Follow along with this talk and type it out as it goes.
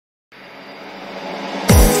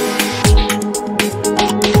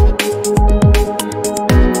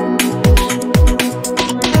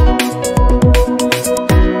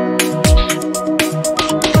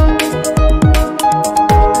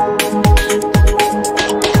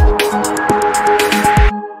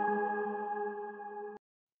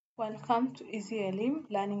Welcome to Easy Elim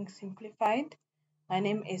Learning Simplified. My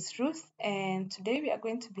name is Ruth, and today we are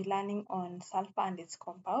going to be learning on sulfur and its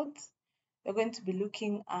compounds. We're going to be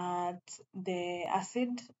looking at the acid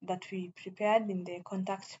that we prepared in the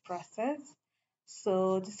contact process.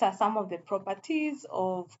 So these are some of the properties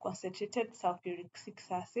of concentrated sulfuric 6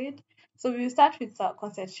 acid. So we will start with the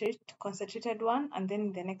concentrated one, and then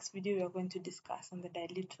in the next video we are going to discuss on the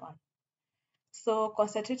dilute one. So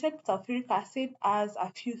concentrated sulfuric acid has a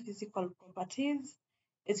few physical properties.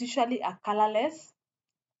 It's usually a colorless,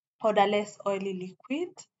 odorless, oily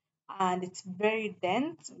liquid, and it's very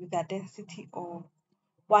dense with a density of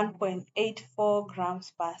 1.84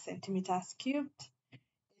 grams per centimeters cubed.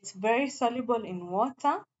 It's very soluble in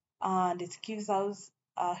water, and it gives us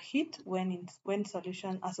heat when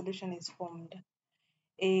a solution is formed.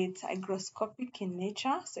 It's hygroscopic in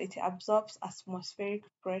nature, so it absorbs atmospheric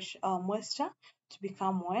moisture to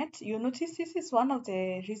become wet. You notice this is one of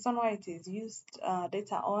the reason why it is used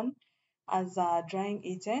later on as a drying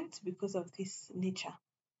agent because of this nature.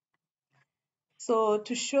 So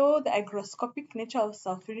to show the hygroscopic nature of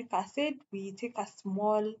sulfuric acid, we take a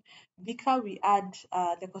small beaker, we add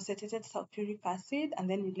the concentrated sulfuric acid, and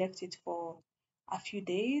then we left it for a few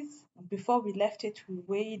days. Before we left it, we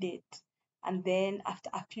weighed it, and then after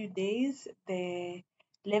a few days, the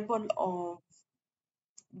level of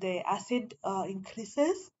the acid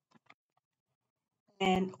increases.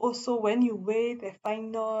 And also, when you weigh the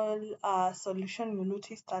final solution, you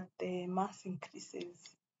notice that the mass increases.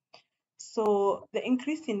 So the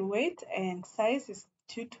increase in weight and size is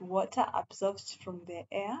due to water absorbed from the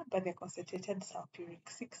air by the concentrated sulfuric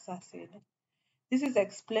 6 acid. This is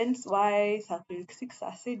explains why sulfuric 6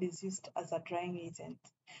 acid is used as a drying agent.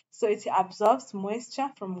 So it absorbs moisture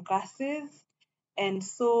from gases, and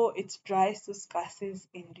so it dries those gases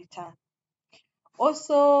in return.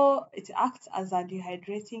 Also, it acts as a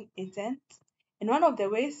dehydrating agent. And one of the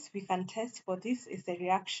ways we can test for this is the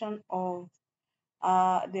reaction of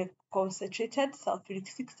the concentrated sulfuric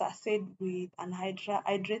 6 acid with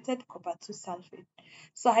hydrated copper 2 sulfate.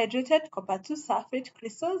 So hydrated copper 2 sulfate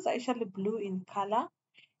crystals are usually blue in color.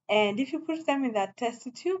 And if you put them in that test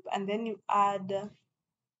tube and then you add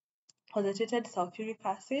concentrated sulfuric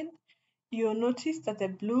acid, you'll notice that the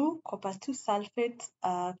blue copper 2 sulfate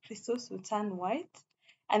crystals will turn white,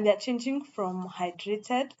 and they're changing from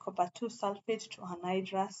hydrated copper 2 sulfate to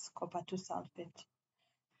anhydrous copper 2 sulfate.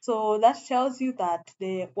 So that tells you that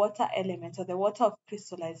the water element or the water of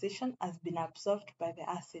crystallization has been absorbed by the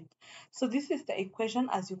acid. So this is the equation.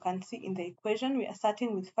 As you can see in the equation, we are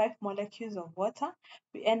starting with 5 molecules of water.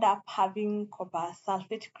 We end up having copper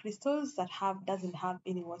sulfate crystals that doesn't have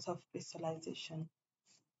any water of crystallization.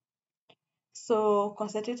 So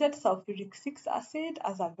concentrated sulfuric 6 acid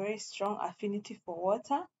has a very strong affinity for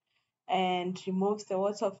water and removes the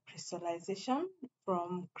water of crystallization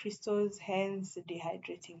from crystals, hence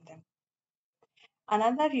dehydrating them.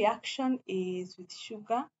 Another reaction is with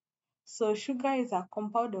sugar. So sugar is a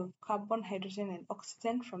compound of carbon, hydrogen, and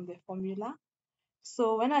oxygen from the formula.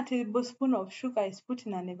 So when a tablespoon of sugar is put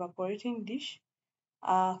in an evaporating dish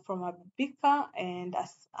from a beaker and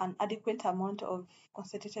as an adequate amount of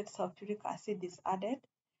concentrated sulfuric acid is added,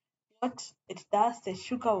 what it does, the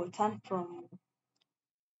sugar will turn from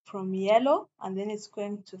yellow and then it's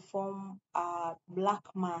going to form a black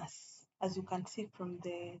mass, as you can see from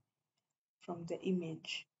the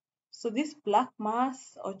image. So this black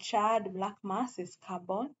mass or charred black mass is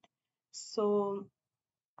carbon. So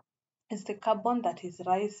it's the carbon that is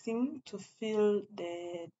rising to fill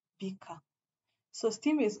the beaker. So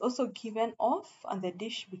steam is also given off and the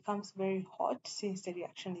dish becomes very hot since the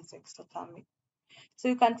reaction is exothermic. So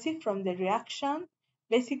you can see from the reaction,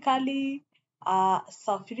 basically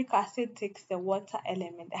sulfuric acid takes the water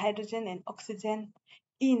element, the hydrogen and oxygen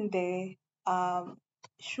in the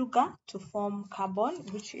sugar to form carbon,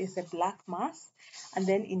 which is a black mass, and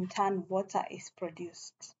then in turn water is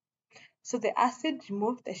produced. So the acid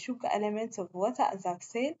removes the sugar elements of water, as I've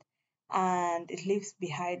said, and it leaves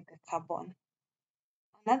behind the carbon.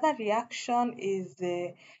 Another reaction is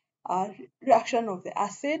the reaction of the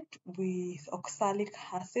acid with oxalic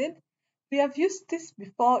acid. We have used this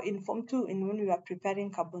before in Form 2 when we were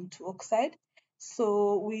preparing carbon 2 oxide.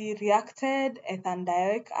 So we reacted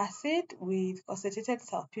ethanedioic acid with concentrated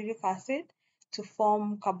sulfuric acid to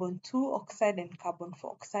form carbon 2 oxide and carbon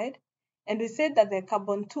 4 oxide. And we said that the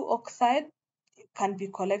carbon 2 oxide can be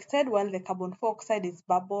collected while the carbon 4 oxide is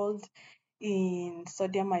bubbled in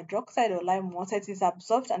sodium hydroxide or lime water. It is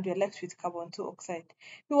absorbed and you're left with carbon 2 oxide.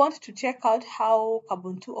 If you want to check out how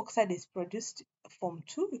carbon 2 oxide is produced from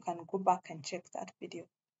 2, you can go back and check that video.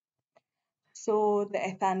 So the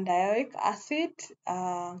ethanedioic acid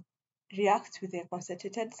reacts with a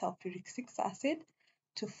concentrated sulfuric 6 acid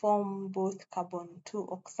to form both carbon 2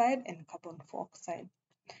 oxide and carbon 4 oxide.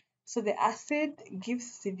 So the acid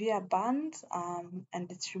gives severe burns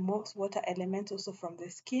and it removes water elements also from the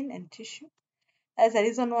skin and tissue. That's the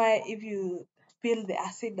reason why if you spill the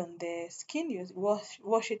acid on the skin, you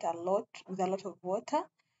wash it a lot with a lot of water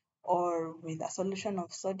or with a solution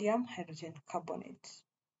of sodium hydrogen carbonate.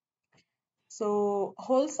 So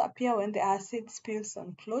holes appear when the acid spills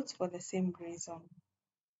on clothes for the same reason.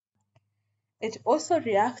 It also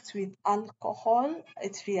reacts with alcohol.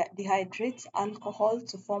 It dehydrates alcohol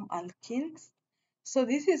to form alkenes. So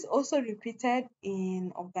this is also repeated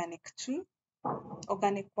in organic 2,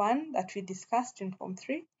 organic 1 that we discussed in form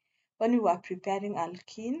 3 when we were preparing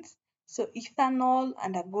alkenes. So ethanol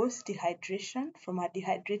undergoes dehydration from a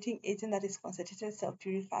dehydrating agent that is concentrated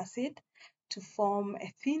sulfuric acid to form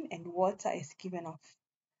ethene and water is given off.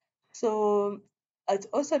 So it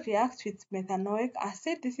also reacts with methanoic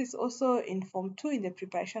acid. This is also in form 2 in the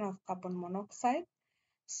preparation of carbon monoxide.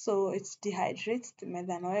 So it dehydrates the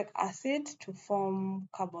methanoic acid to form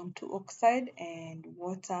carbon 2 oxide and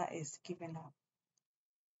water is given out.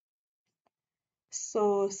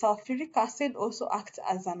 So sulfuric acid also acts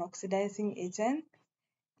as an oxidizing agent,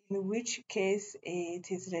 in which case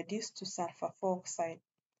it is reduced to sulfur 4 oxide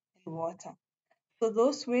in water. So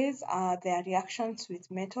those ways are their reactions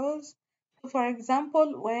with metals. So for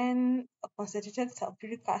example, when a concentrated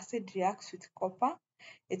sulfuric acid reacts with copper,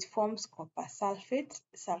 it forms copper sulfate,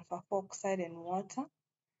 sulfur 4 oxide and water.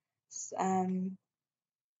 Um,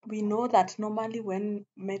 we know that normally when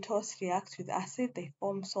metals react with acid, they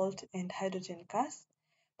form salt and hydrogen gas.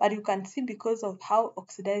 But you can see because of how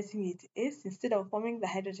oxidizing it is, instead of forming the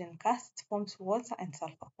hydrogen gas, it forms water and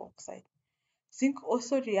sulfur 4 oxide. Zinc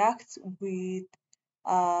also reacts with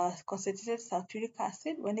concentrated sulfuric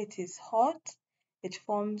acid. When it is hot, it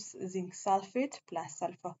forms zinc sulfate plus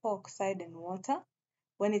sulfur 4 oxide and water.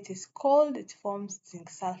 When it is cold, it forms zinc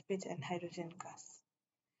sulfate and hydrogen gas.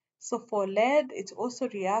 So for lead, it also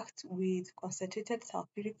reacts with concentrated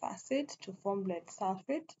sulfuric acid to form lead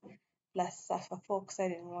sulfate plus sulfur 4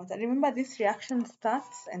 oxide and water. Remember, this reaction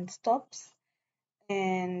starts and stops,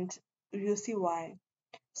 and you'll see why.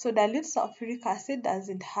 So dilute sulfuric acid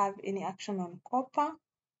doesn't have any action on copper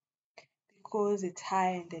because it's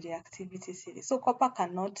high in the reactivity series. So copper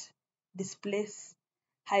cannot displace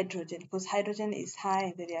hydrogen because hydrogen is high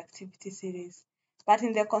in the reactivity series. But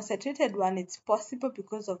in the concentrated one, it's possible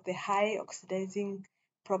because of the high oxidizing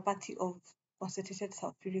property of concentrated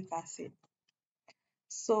sulfuric acid.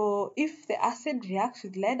 So if the acid reacts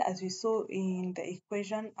with lead, as we saw in the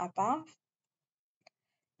equation above,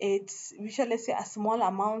 it's usually say a small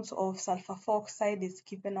amount of sulfur 4 oxide is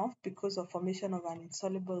given off because of formation of an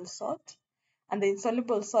insoluble salt. And the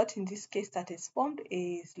insoluble salt in this case that is formed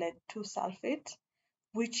is lead 2 sulfate,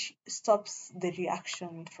 which stops the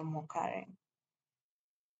reaction from occurring.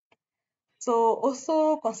 So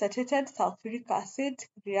also concentrated sulfuric acid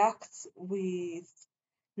reacts with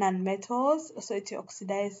nonmetals, so it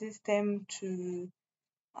oxidizes them to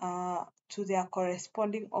their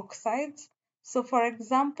corresponding oxides. So for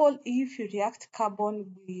example, if you react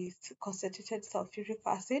carbon with concentrated sulfuric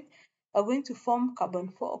acid, we're going to form carbon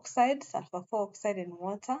 4 oxide, sulfur 4 oxide, and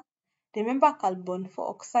water. Remember, carbon 4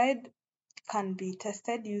 oxide can be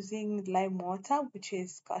tested using lime water, which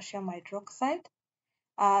is calcium hydroxide.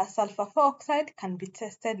 Sulfur 4 oxide can be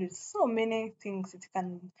tested with so many things.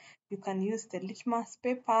 You can use the litmus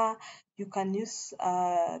paper, you can use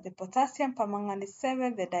the potassium permanganate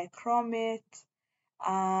 7, the dichromate.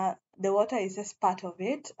 The water is just part of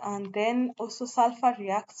it. And then also sulfur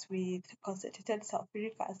reacts with concentrated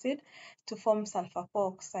sulfuric acid to form sulfur 4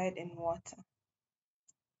 oxide and water.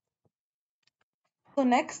 So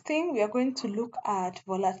next thing, we are going to look at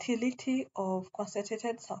volatility of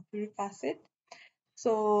concentrated sulfuric acid.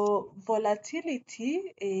 So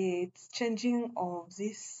volatility is changing of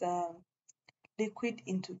this liquid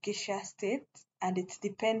into gaseous state, and it's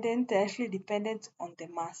directly dependent on the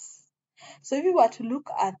mass. So if you were to look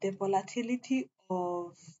at the volatility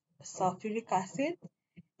of sulfuric acid,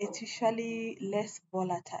 it's usually less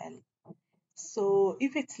volatile. So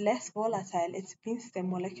if it's less volatile, it means the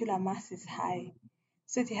molecular mass is high.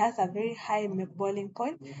 So it has a very high boiling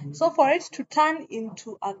point. So for it to turn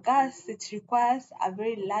into a gas, it requires a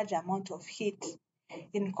very large amount of heat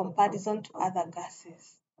in comparison to other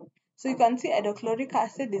gases. So you can see hydrochloric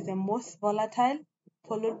acid is the most volatile,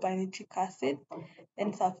 followed by nitric acid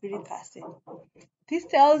and sulfuric acid. This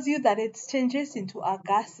tells you that it changes into a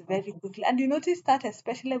gas very quickly. And you notice that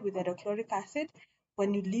especially with hydrochloric acid,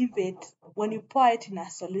 when you pour it in a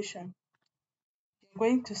solution, you're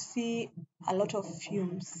going to see a lot of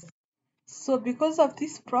fumes. So because of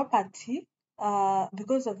this property,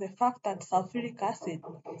 because of the fact that sulfuric acid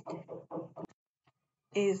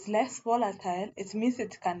is less volatile, it means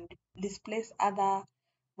it can displace other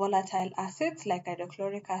volatile acids like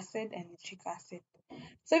hydrochloric acid and nitric acid.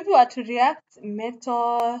 So if you were to react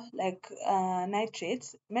metal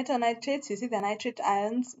nitrates, you see the nitrate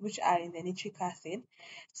ions which are in the nitric acid.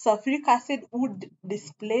 Sulfuric acid would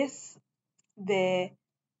displace the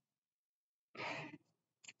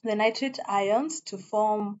nitrate ions to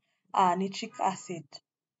form nitric acid.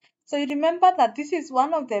 So you remember that this is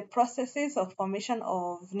one of the processes of formation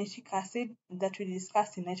of nitric acid that we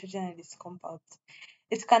discussed in nitrogen and its compounds.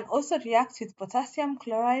 It can also react with potassium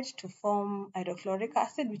chloride to form hydrochloric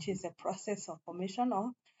acid, which is a process of formation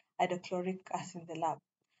of hydrochloric acid in the lab.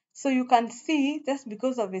 So you can see just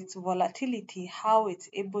because of its volatility how it's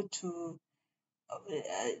able to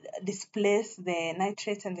displace the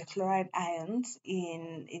nitrate and the chloride ions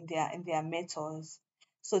in their metals,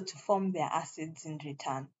 so to form their acids in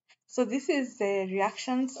return. So this is the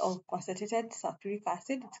reactions of concentrated sulfuric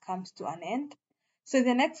acid. It comes to an end. So in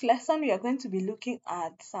the next lesson, we are going to be looking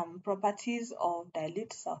at some properties of dilute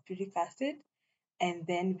sulfuric acid, and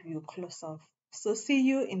then we will close off. So see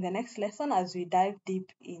you in the next lesson as we dive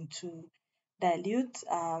deep into dilute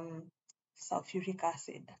sulfuric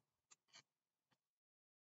acid.